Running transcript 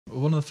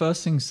One of the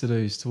first things to do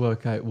is to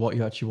work out what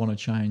you actually want to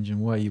change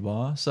and where you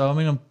are. So, I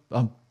mean,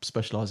 I'm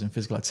specialised in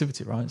physical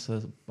activity, right?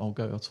 So I'll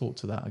talk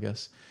to that, I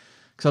guess.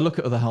 Because I look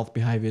at other health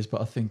behaviours,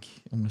 but I think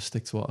I'm going to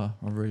stick to what I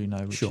really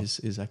know, which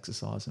is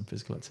exercise and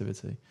physical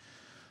activity.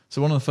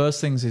 So one of the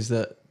first things is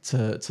that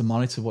to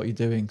monitor what you're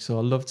doing. So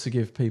I love to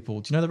give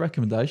people, do you know the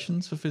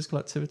recommendations for physical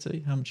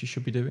activity? How much you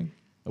should be doing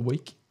a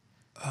week?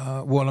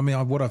 Well, I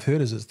mean, what I've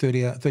heard is it's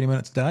 30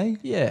 minutes a day.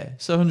 Yeah,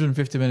 so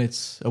 150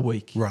 minutes a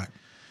week. Right.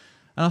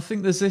 And I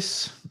think there's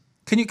this...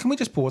 Can we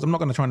just pause? I'm not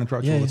going to try and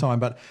interrupt you all the time,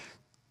 but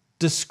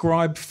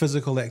describe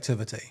physical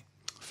activity.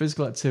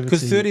 Physical activity...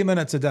 Because 30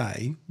 minutes a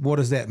day, what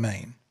does that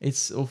mean?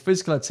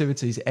 Physical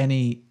activity is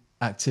any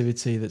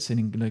activity that's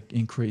going to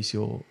increase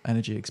your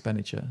energy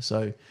expenditure.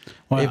 So,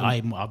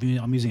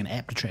 I'm using an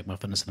app to track my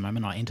fitness at the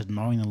moment. I entered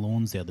mowing the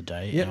lawns the other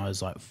day, and I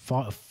was like,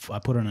 I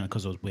put in it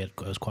because it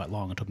was quite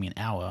long. It took me an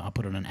hour. I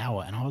put in an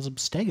hour, and I was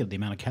staggered at the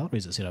amount of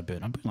calories it said I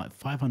burned. I burned like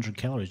 500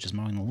 calories just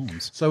mowing the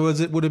lawns. So,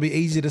 would it be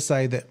easy to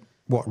say that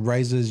what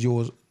raises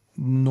your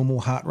normal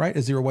heart rate?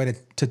 Is there a way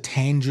to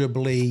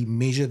tangibly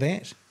measure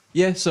that?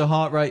 Yeah, so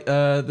heart rate,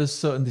 there's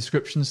certain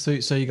descriptions to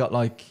it. So you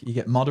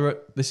get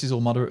moderate. This is all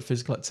moderate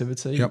physical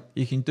activity. Yep.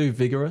 You can do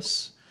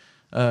vigorous,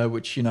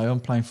 which, I'm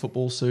playing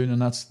football soon,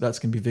 and that's going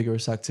to be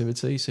vigorous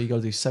activity. So you got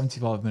to do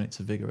 75 minutes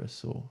of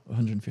vigorous or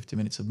 150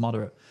 minutes of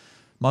moderate.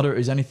 Moderate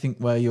is anything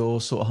where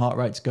your sort of heart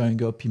rate's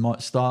going up. You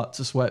might start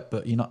to sweat,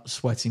 but you're not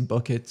sweating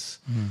buckets.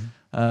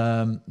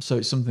 So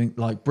it's something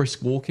like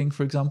brisk walking,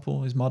 for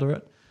example, is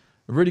moderate.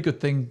 A really good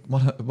thing,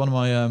 one of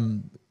my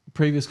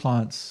previous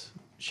clients...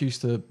 She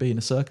used to be in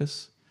a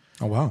circus.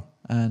 Oh, wow.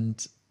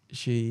 And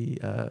she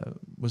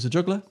was a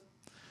juggler.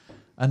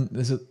 And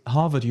there's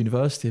Harvard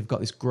University have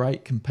got this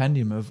great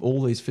compendium of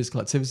all these physical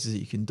activities that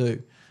you can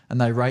do. And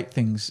they rate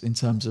things in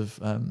terms of,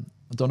 I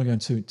don't want to go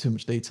into too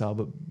much detail,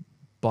 but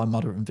by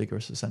moderate and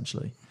vigorous,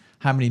 essentially.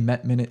 How many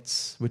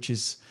minutes, which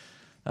is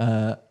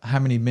how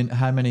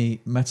many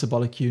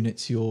metabolic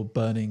units you're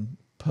burning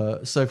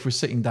per. So if we're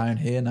sitting down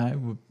here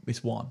now,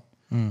 it's one,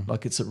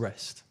 like it's at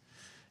rest.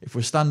 If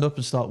we stand up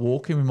and start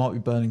walking, we might be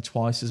burning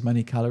twice as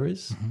many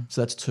calories. So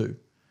that's 2.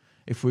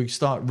 If we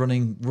start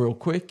running real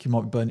quick, you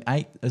might be burning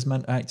 8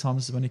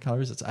 times as many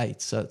calories. That's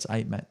 8. So that's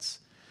 8 mets.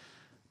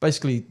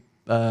 Basically,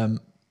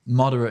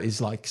 moderate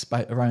is like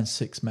around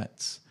 6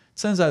 mets.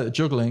 Turns out that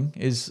juggling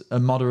is a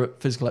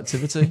moderate physical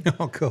activity.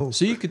 Oh, cool.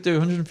 So you could do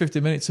 150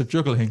 minutes of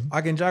juggling.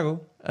 I can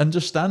juggle. And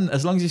just stand,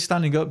 as long as you're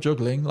standing up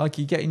juggling, like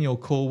you're getting your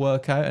core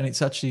workout, and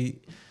it's actually,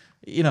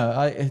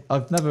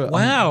 I've never...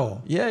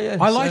 Wow. Yeah.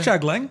 I like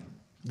juggling.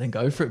 Then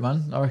go for it,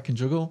 man. I reckon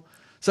juggle.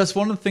 So that's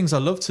one of the things I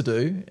love to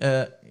do.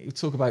 You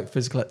talk about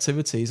physical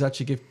activities.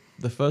 Actually,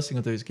 the first thing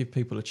I do is give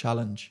people a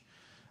challenge.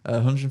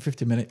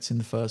 150 minutes in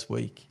the first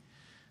week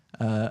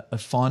of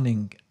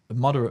finding a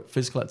moderate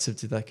physical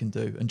activity they can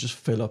do and just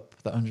fill up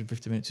that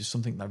 150 minutes with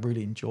something they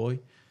really enjoy.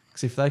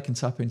 Because if they can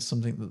tap into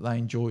something that they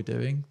enjoy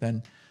doing,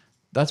 then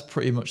that's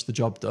pretty much the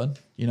job done.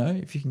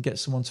 If you can get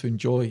someone to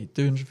enjoy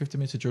do 150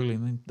 minutes of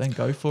juggling, then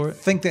go for it. I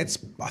think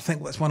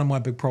that's one of my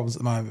big problems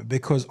at the moment,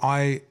 because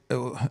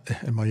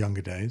in my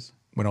younger days,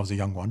 when I was a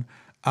young one,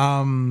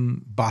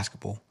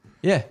 basketball.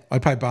 Yeah. I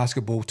played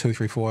basketball 2,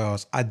 3, 4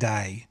 hours a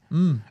day.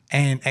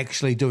 And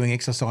actually doing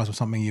exercise or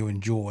something you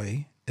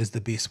enjoy is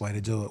the best way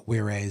to do it.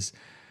 Whereas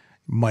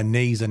my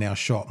knees are now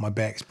shot, my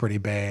back's pretty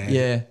bad.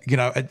 Yeah.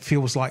 It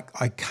feels like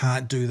I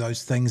can't do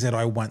those things that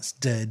I once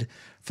did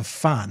for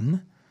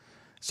fun.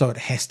 So it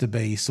has to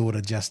be sort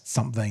of just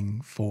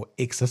something for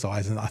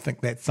exercise. And I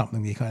think that's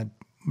something a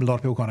lot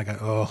of people kind of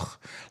go, ugh.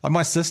 Like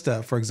my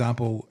sister, for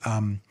example,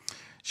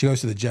 she goes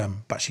to the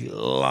gym, but she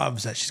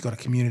loves it. She's got a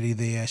community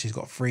there. She's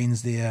got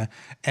friends there.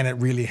 And it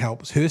really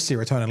helps. Her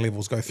serotonin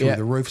levels go through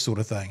the roof sort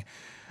of thing.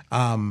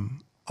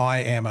 I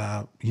am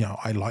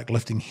I like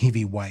lifting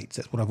heavy weights.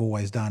 That's what I've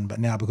always done. But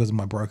now because of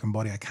my broken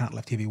body, I can't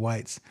lift heavy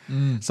weights.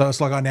 So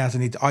it's like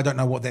I don't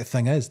know what that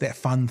thing is, that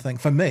fun thing.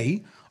 For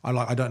me,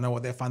 I don't know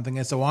what that fun thing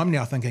is. So I'm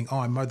now thinking,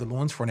 I mowed the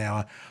lawns for an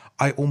hour.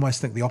 I almost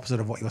think the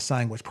opposite of what you're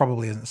saying, which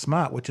probably isn't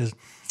smart, which is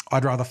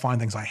I'd rather find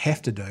things I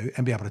have to do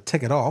and be able to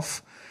tick it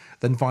off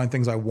than find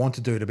things I want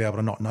to do to be able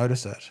to not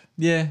notice it.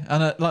 Yeah,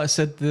 and like I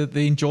said,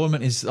 the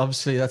enjoyment is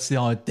obviously that's the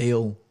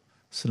ideal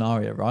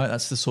scenario, right?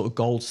 That's the sort of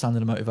gold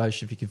standard of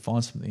motivation if you can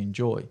find something you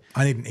enjoy.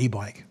 I need an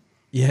e-bike.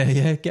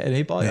 Yeah, get an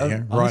e-bike.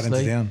 Yeah, right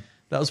into down.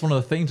 That was one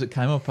of the themes that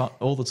came up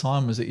all the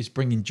time, was that it's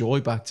bringing joy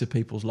back to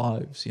people's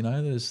lives.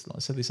 There's, like I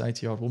said, this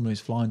 80-year-old woman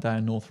who's flying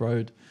down North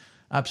Road,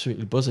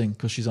 absolutely buzzing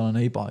because she's on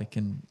an e-bike.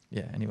 And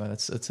yeah, anyway,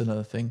 that's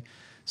another thing.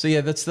 So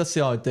yeah, that's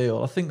the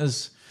ideal. I think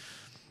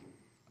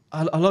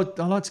I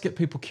like to get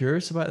people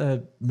curious about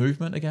their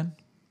movement again,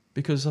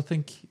 because I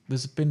think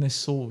there's been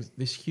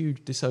this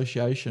huge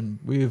dissociation.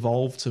 We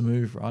evolved to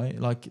move, right?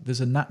 Like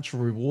there's a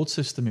natural reward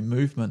system in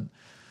movement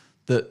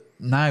that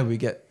now we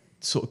get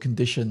sort of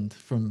conditioned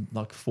from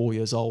like 4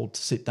 years old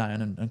to sit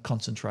down and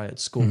concentrate at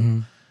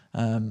school.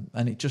 And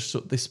it just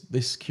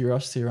this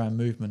curiosity around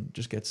movement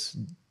just gets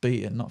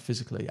beaten, not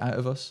physically, out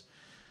of us.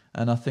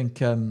 And I think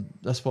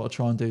that's what I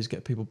try and do, is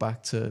get people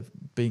back to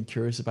being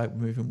curious about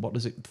movement. What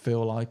does it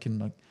feel like?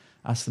 And like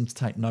ask them to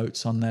take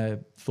notes on their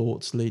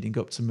thoughts leading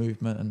up to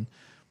movement, and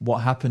what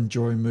happened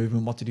during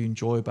movement, what did you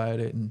enjoy about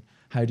it, and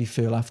how do you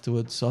feel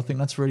afterwards. So I think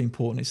that's really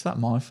important. It's that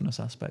mindfulness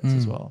aspect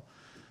as well.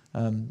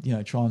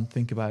 Try and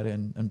think about it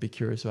and be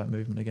curious about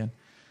movement again.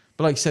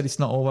 But like you said, it's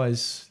not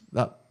always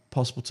that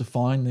possible to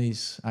find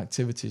these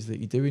activities that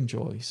you do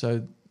enjoy.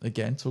 So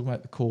again, talking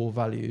about the core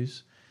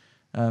values,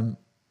 one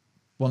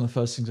of the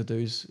first things I do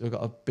is I've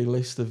got a big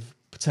list of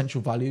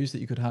potential values that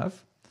you could have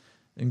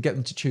and get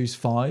them to choose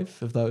 5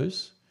 of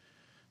those.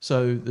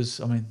 So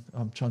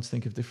I'm trying to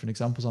think of different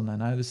examples on there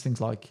now. There's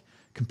things like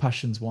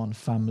compassion's one,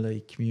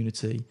 family,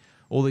 community,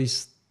 all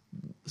these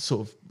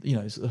sort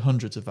of,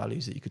 hundreds of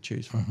values that you could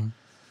choose from. Mm-hmm.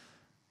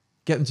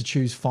 Get them to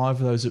choose 5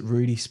 of those that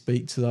really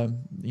speak to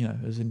them,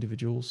 as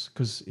individuals,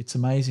 because it's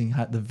amazing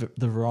how the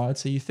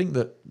variety. You think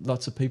that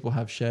lots of people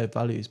have shared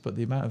values, but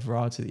the amount of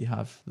variety that you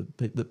have,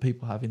 that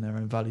people have in their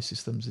own value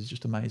systems, is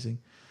just amazing.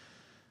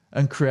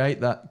 And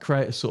create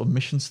a sort of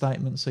mission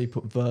statement. So you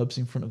put verbs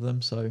in front of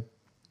them. So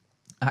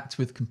act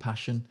with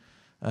compassion,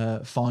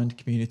 find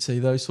community,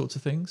 those sorts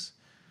of things.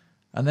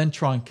 And then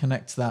try and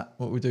connect that.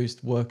 What we do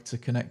is work to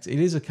connect. It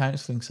is a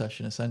counselling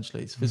session,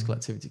 essentially. It's physical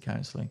activity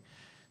counselling.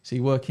 So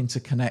you're working to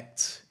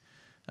connect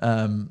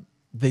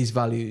these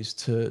values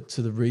to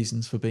the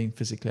reasons for being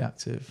physically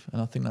active.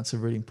 And I think that's a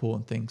really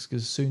important thing,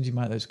 because as soon as you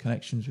make those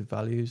connections with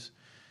values,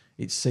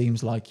 it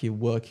seems like you're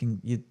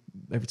working,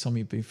 every time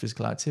you do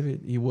physical activity,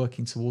 you're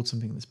working towards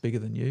something that's bigger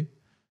than you.